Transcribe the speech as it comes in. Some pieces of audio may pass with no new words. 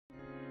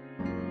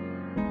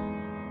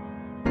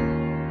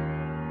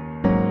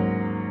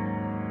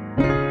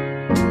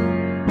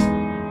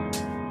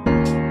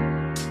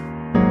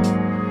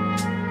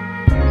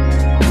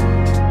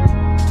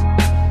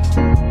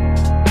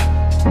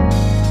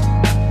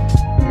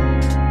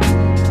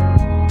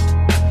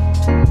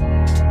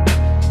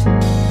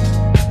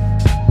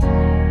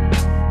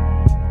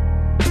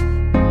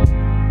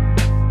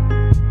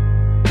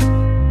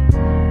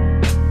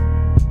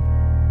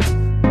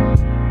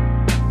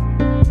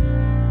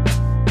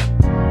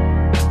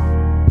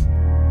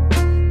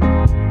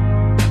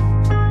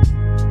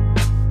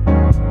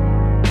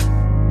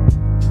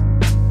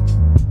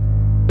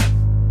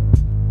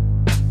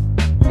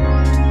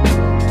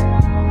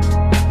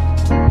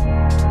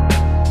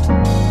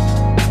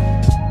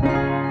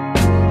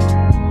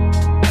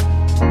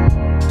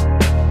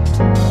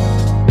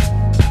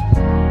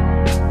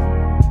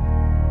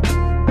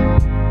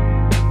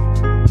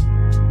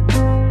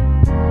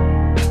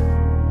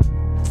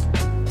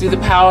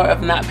power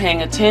of not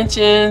paying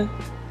attention,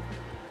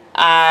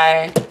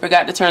 I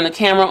forgot to turn the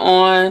camera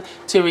on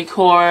to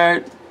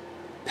record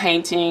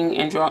painting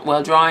and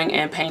drawing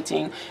and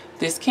painting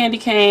this candy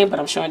cane, but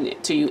I'm showing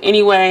it to you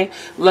anyway.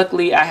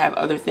 Luckily, I have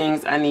other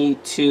things I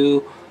need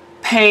to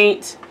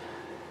paint,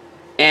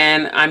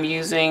 and I'm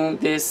using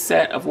this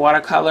set of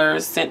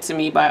watercolors sent to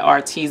me by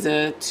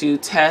Arteza to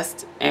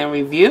test and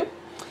review.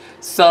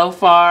 So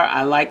far,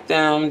 I like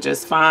them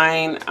just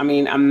fine. I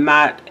mean, I'm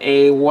not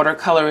a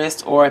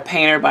watercolorist or a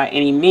painter by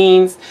any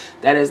means.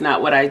 That is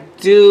not what I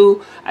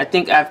do. I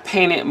think I've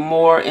painted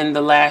more in the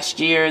last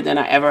year than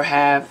I ever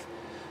have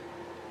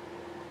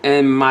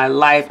in my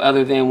life,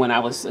 other than when I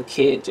was a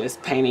kid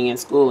just painting in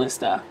school and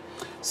stuff.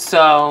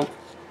 So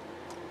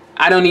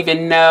I don't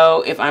even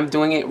know if I'm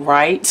doing it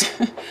right,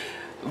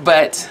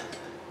 but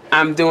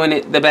I'm doing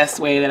it the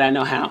best way that I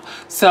know how.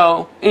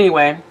 So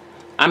anyway,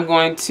 I'm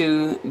going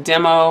to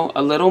demo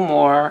a little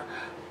more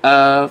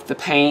of the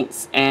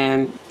paints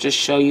and just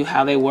show you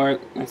how they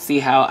work and see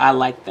how I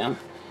like them.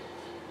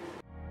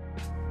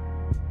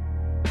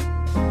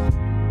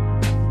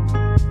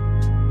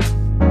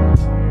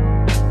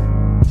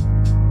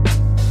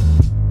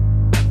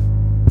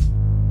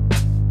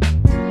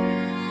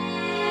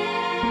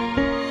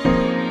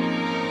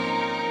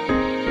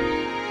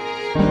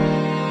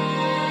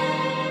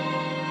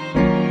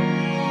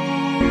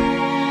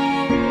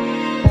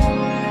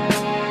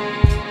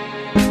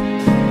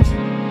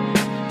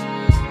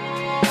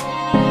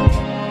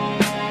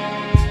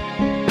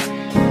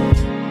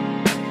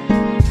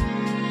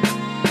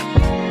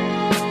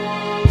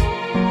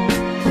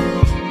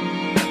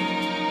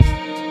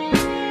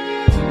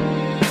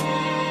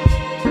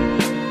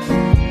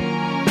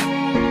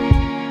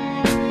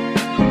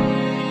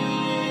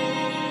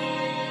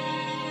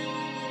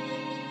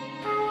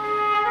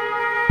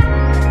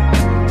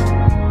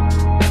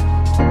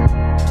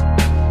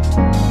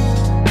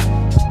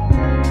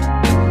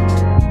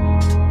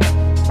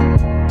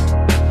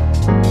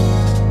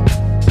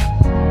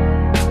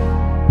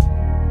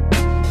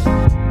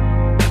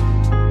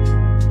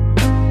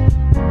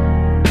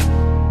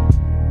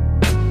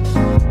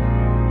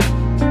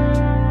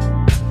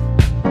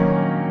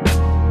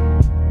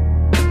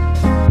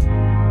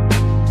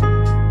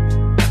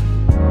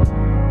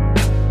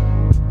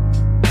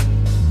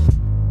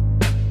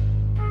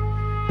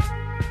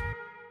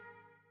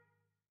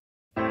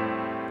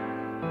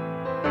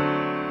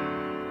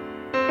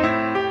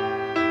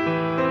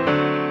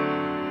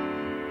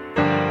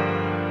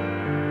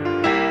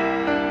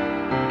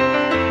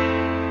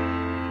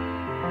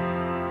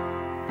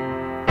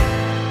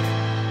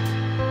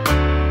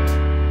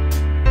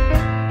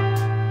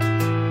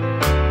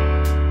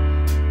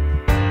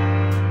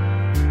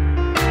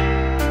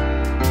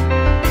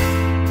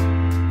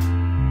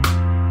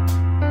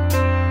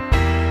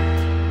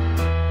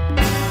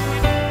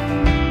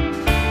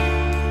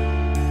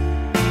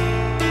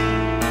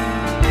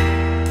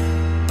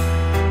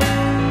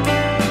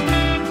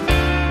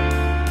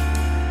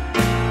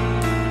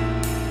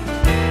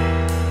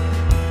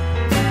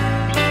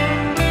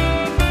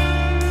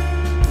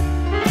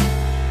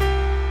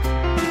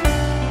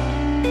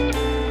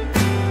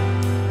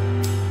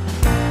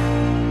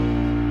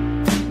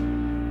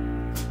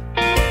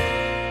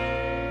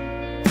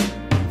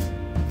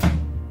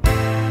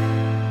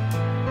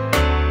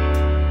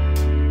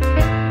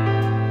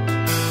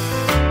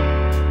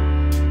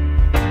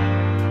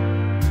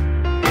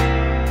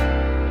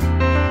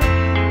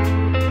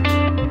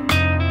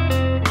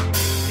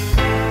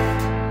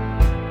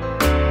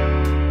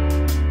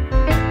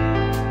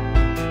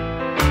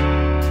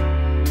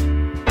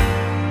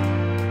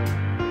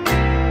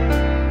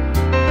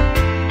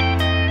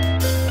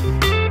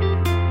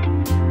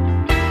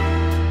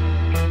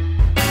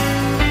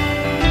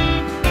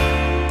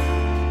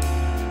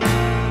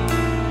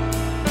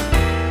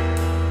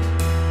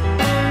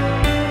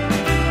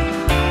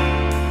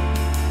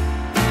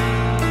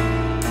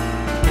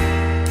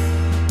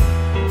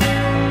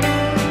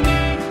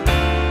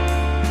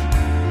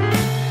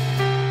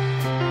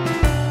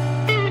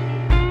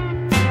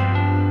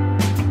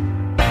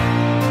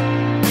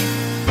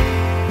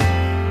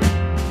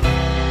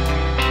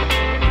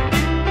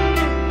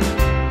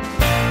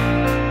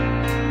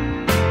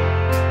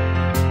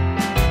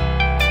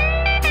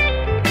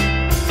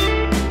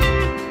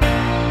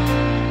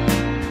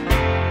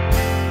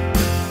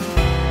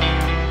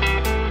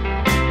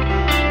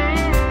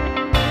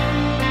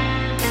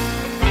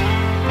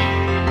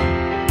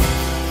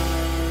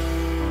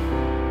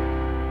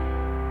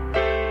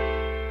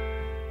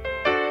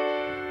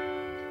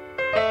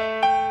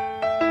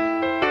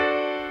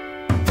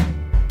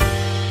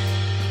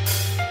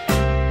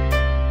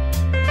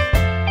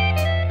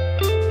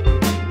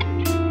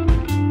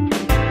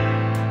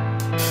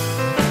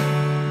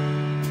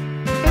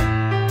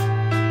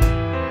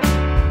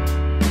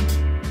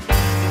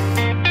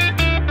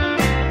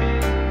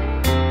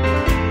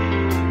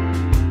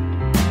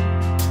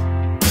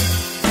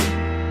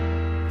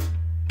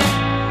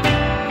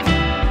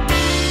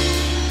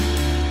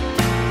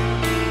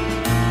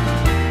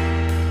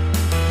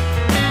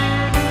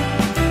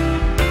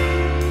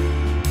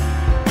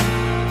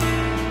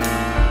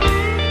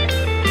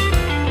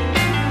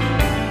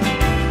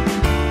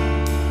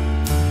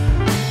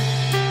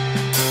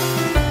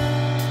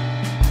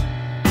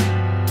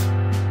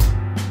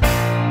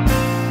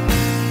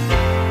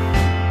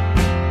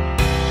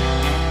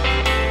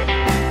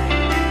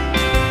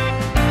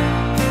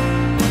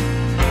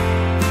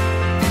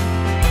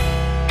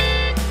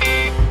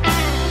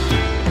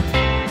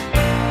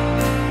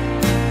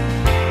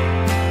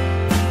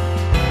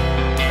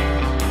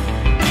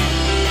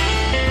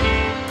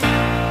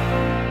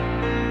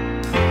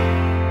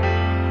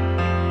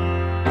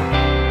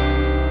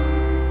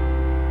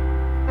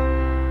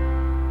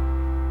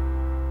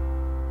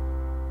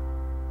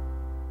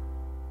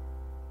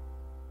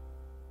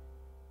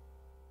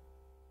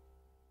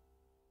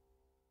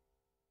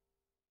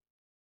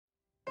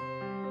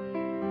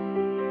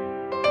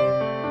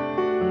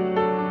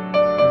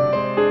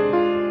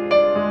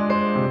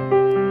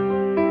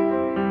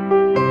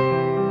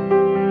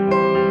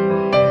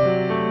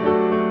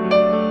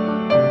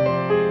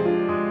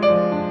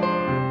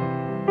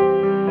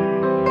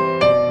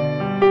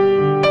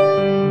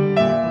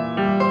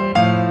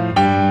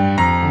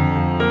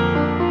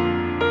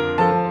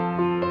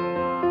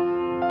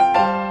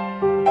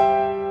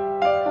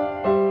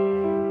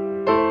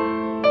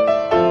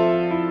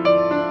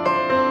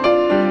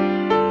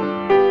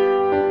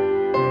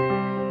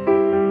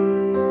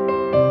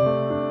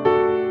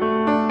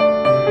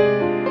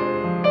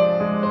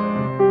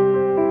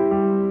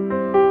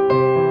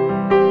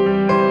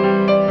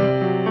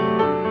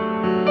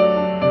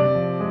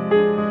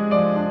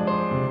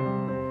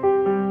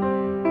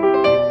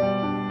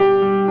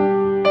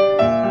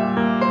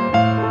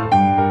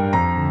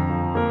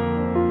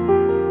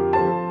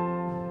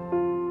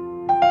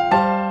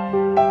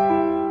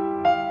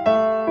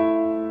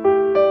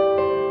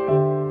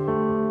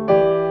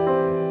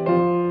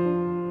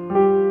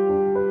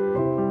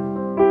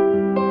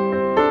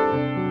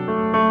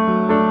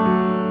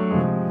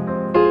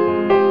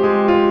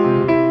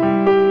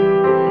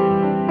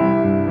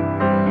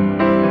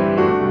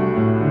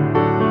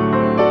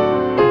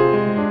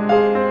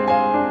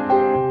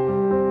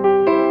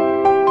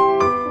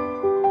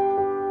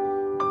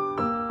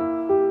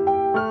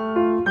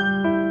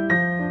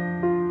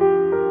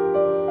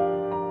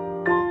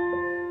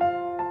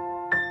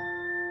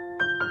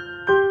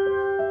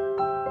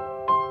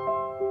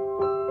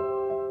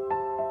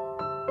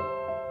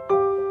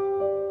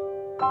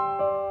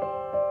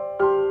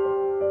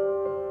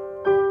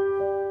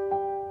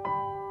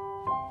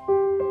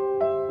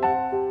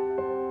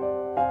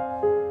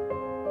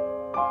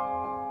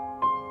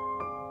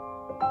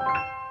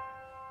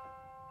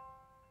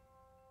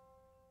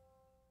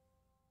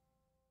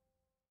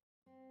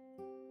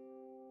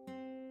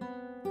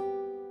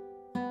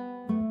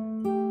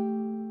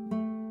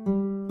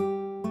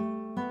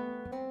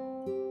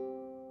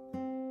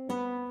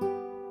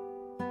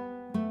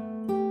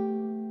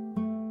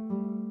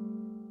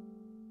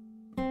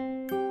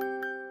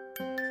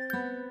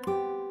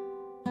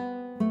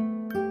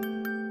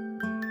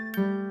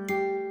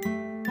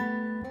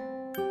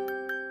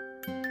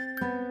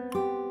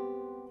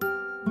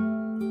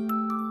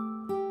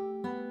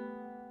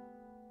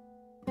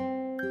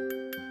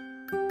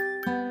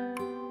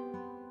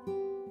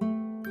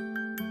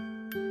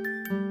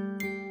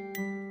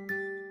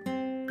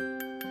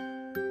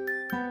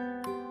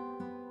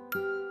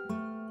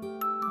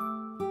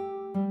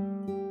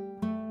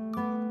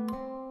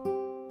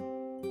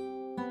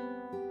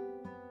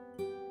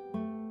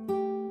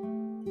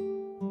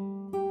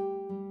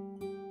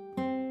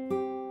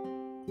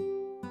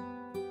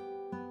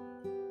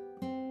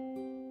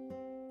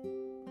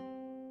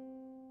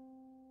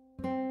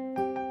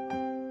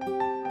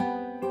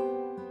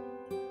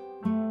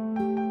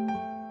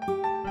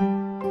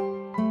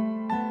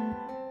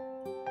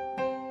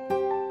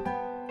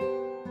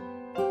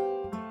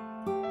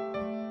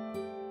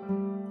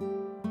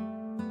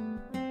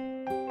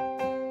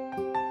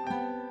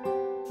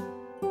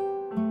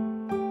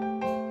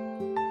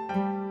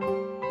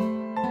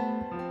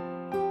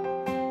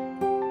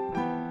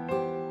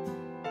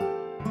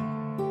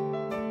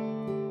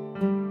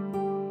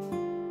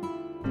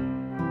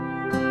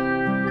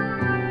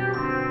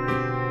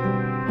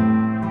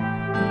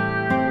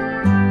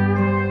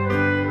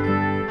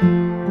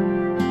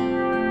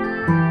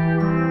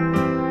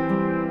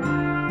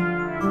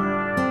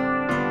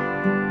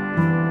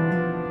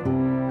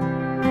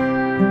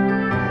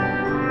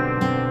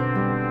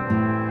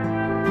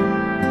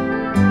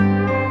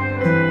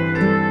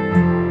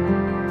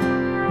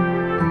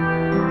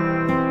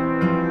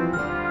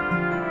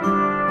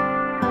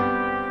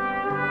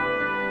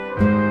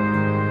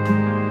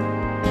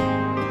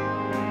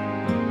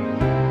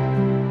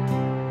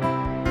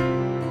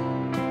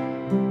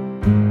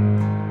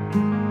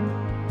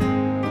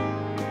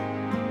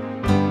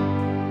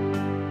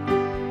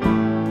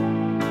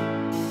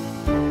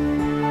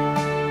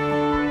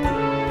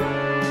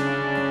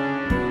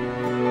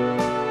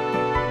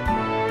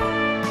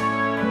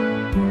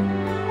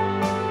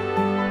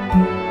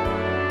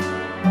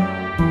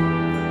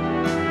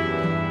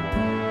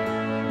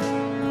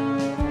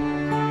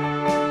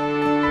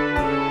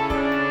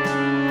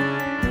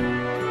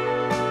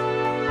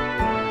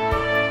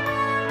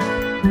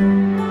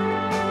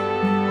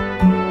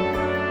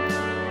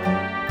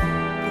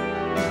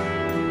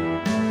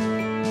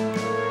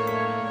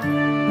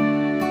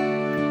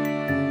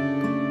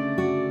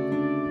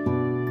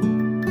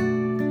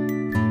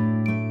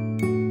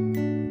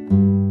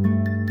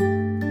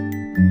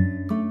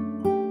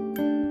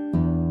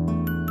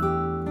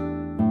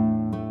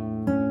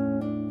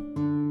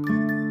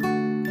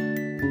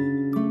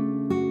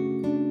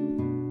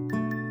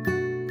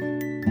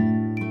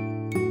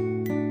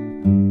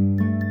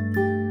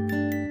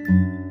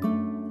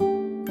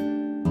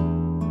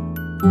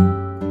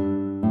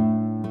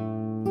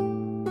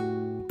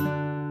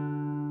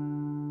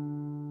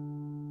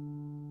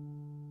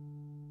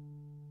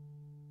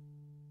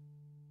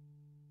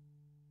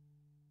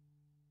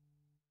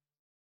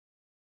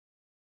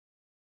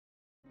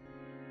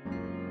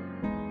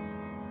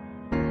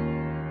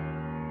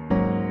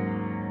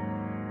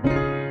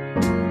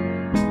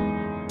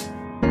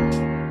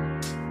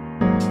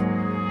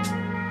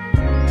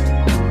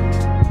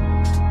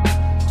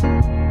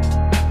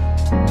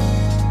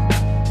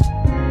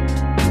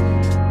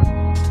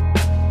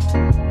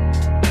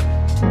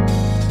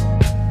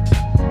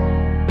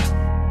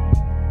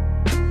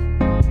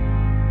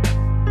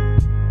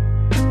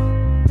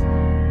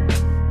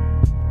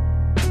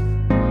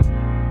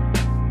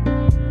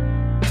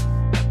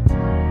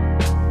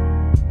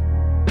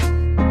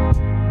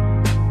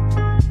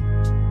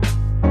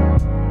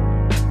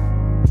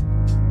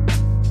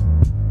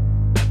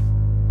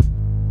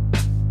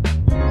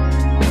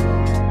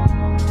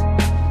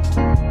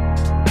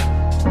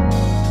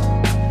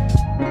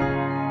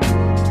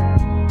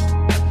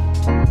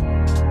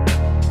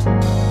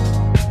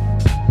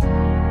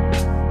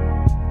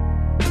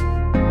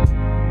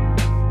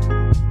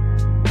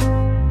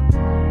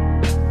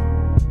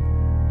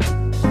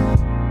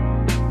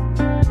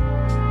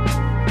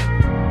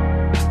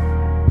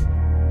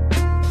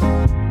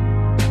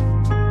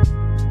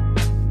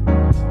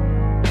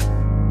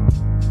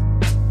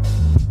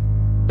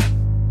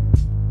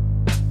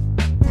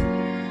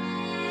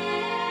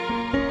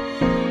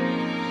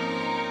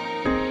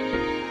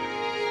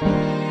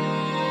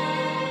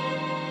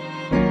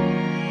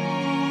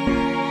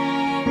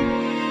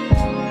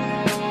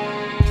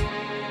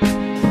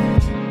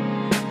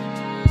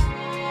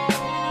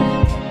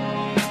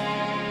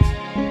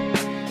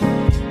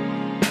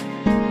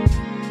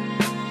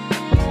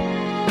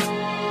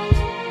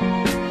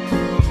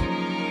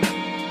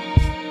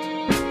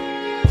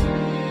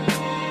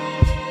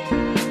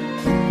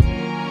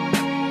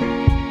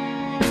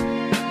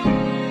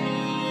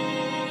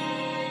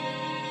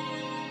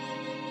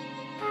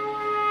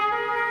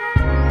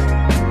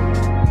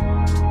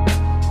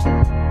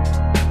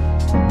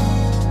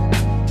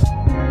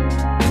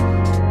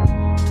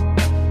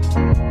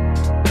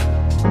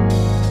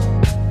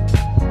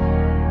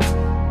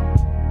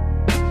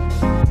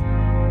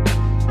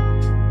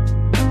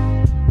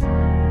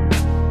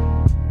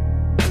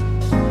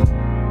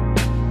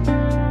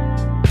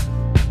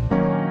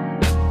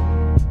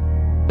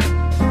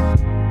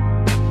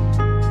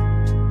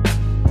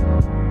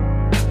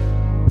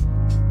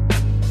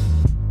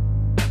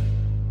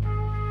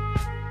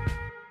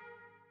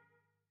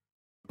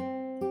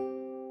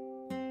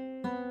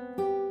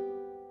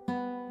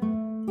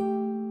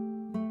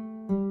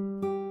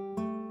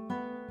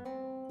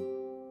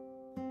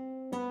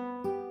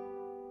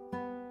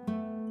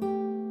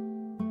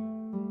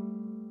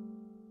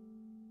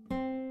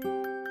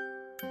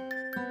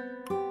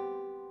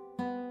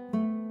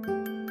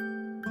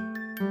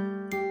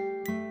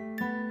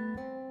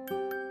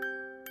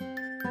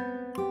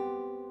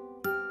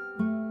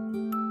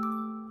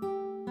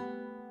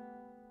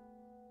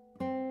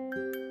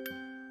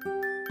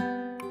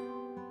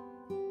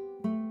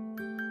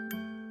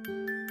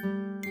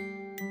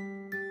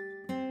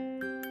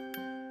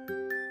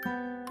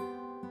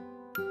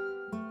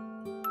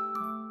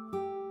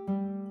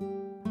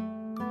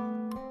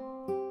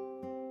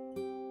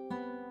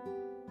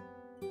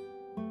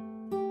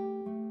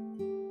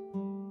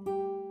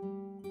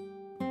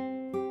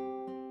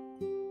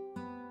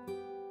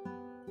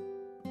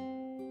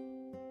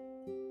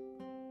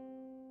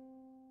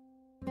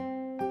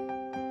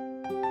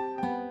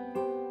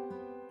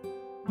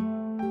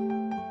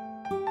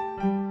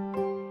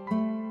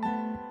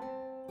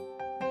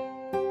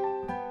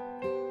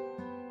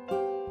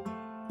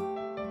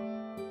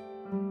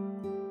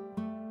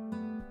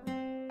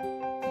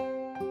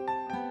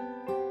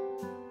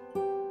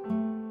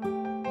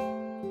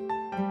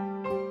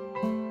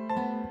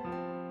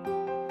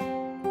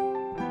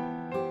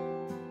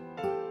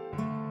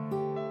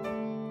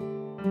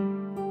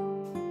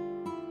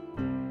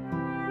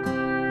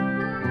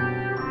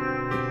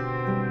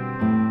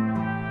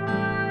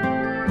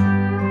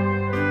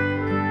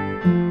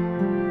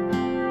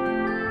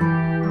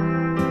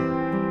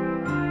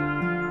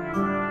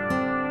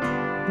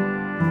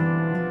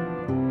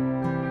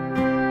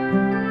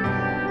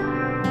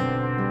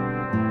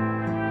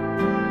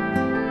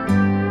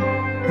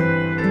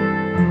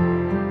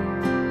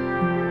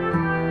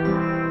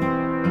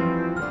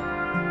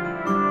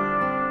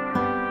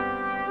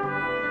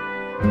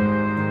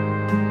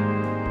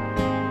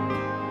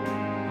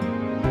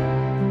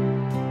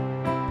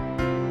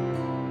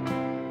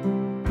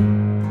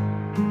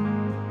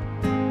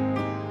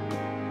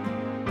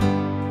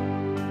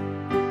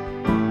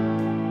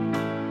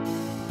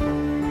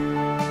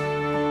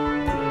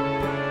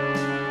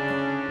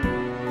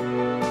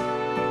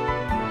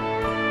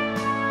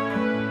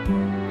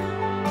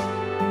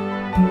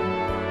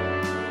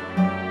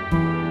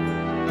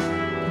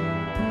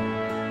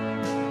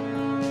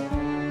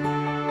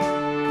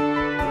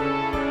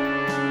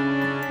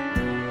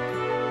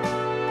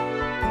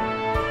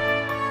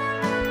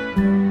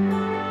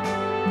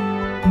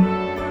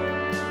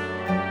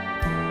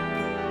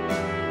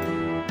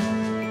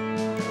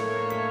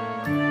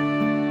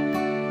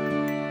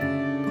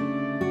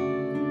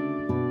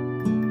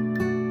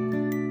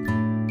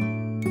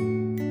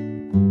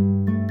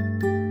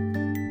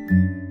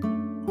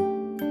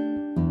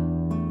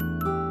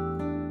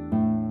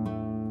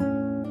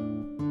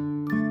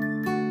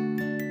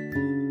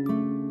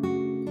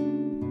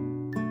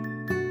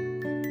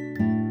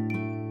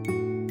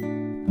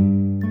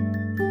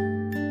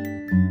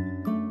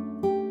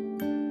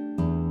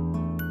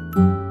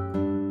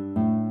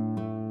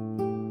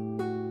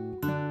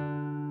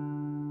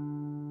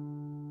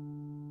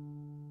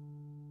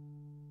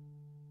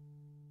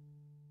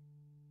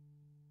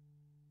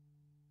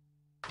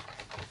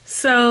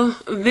 So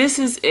this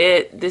is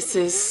it. This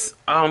is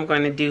all I'm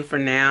going to do for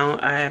now.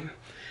 I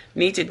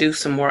need to do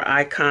some more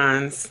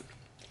icons.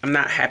 I'm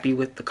not happy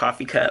with the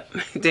coffee cup.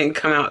 It didn't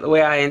come out the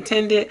way I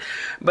intended.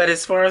 But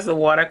as far as the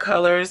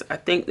watercolors, I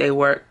think they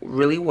work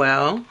really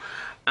well.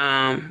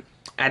 I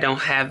don't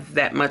have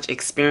that much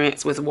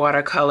experience with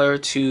watercolor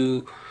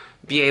to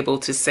be able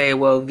to say,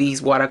 well,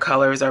 these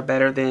watercolors are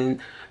better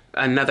than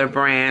another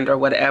brand or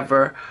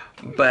whatever.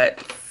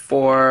 But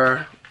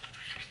for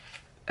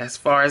as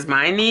far as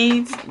my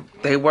needs,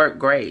 they work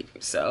great.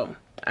 So,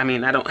 I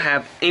mean, I don't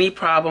have any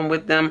problem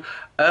with them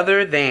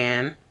other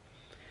than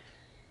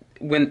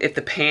if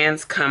the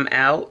pans come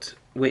out,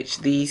 which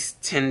these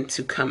tend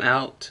to come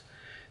out,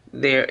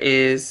 there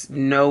is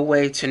no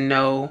way to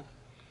know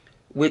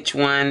which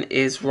one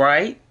is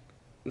right,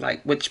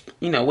 like which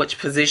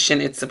position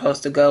it's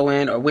supposed to go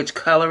in or which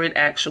color it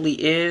actually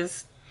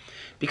is,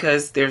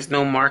 because there's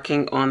no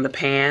marking on the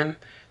pan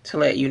to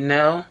let you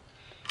know.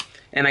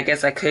 And I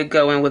guess I could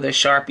go in with a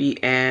Sharpie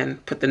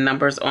and put the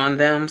numbers on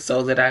them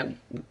so that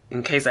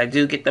in case I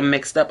do get them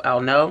mixed up,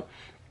 I'll know.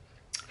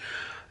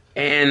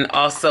 And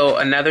also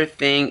another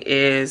thing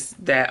is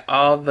that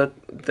all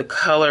the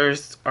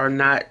colors are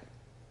not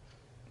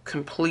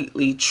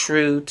completely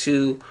true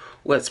to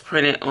what's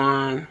printed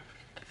on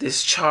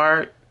this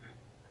chart,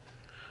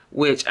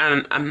 which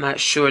I'm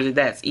not sure that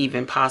that's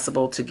even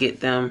possible to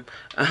get them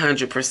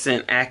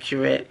 100%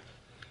 accurate.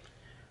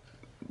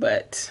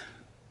 But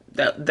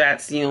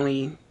that's the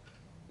only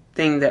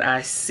thing that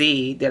I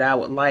see that I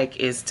would like,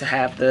 is to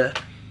have the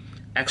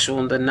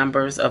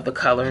numbers of the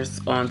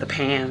colors on the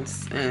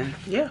pans. And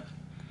yeah,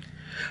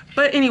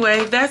 but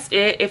anyway, that's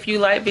it. If you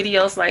like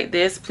videos like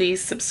this,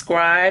 please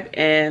subscribe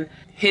and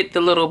hit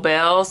the little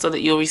bell so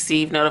that you'll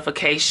receive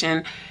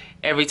notification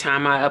every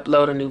time I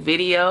upload a new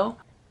video.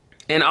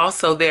 And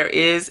also, there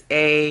is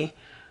a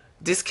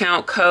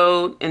discount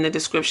code in the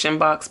description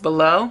box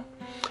below.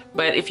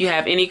 But if you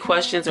have any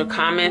questions or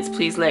comments,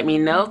 please let me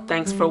know.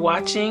 Thanks for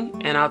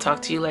watching, and I'll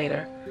talk to you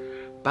later.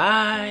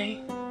 Bye.